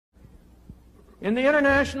In the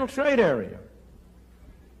international trade area,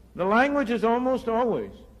 the language is almost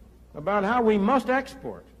always about how we must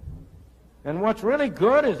export. And what's really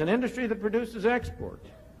good is an industry that produces exports.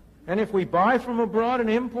 And if we buy from abroad and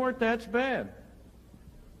import, that's bad.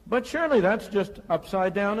 But surely that's just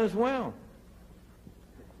upside down as well.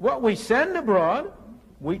 What we send abroad,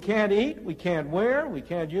 we can't eat, we can't wear, we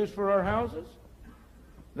can't use for our houses.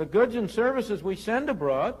 The goods and services we send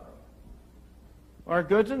abroad are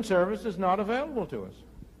goods and services not available to us.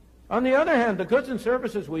 On the other hand, the goods and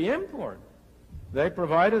services we import, they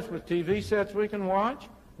provide us with TV sets we can watch,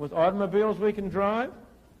 with automobiles we can drive,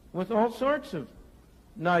 with all sorts of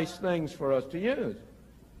nice things for us to use.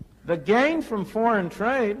 The gain from foreign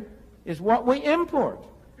trade is what we import.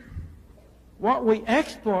 What we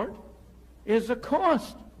export is the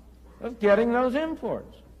cost of getting those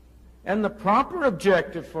imports. And the proper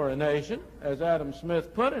objective for a nation, as Adam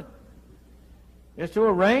Smith put it, is to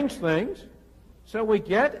arrange things so we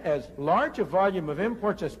get as large a volume of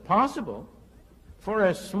imports as possible for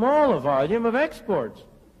as small a volume of exports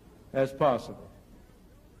as possible.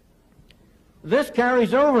 This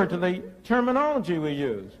carries over to the terminology we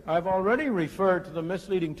use. I've already referred to the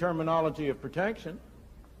misleading terminology of protection.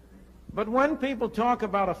 But when people talk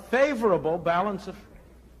about a favorable balance of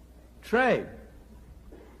trade,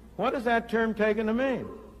 what is that term taken to mean?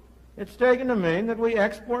 It's taken to mean that we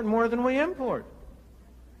export more than we import.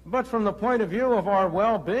 But from the point of view of our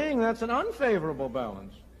well-being, that's an unfavorable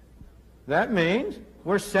balance. That means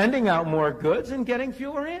we're sending out more goods and getting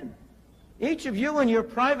fewer in. Each of you in your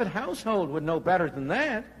private household would know better than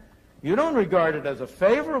that. You don't regard it as a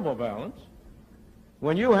favorable balance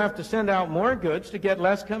when you have to send out more goods to get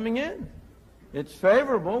less coming in. It's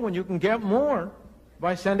favorable when you can get more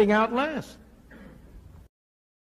by sending out less.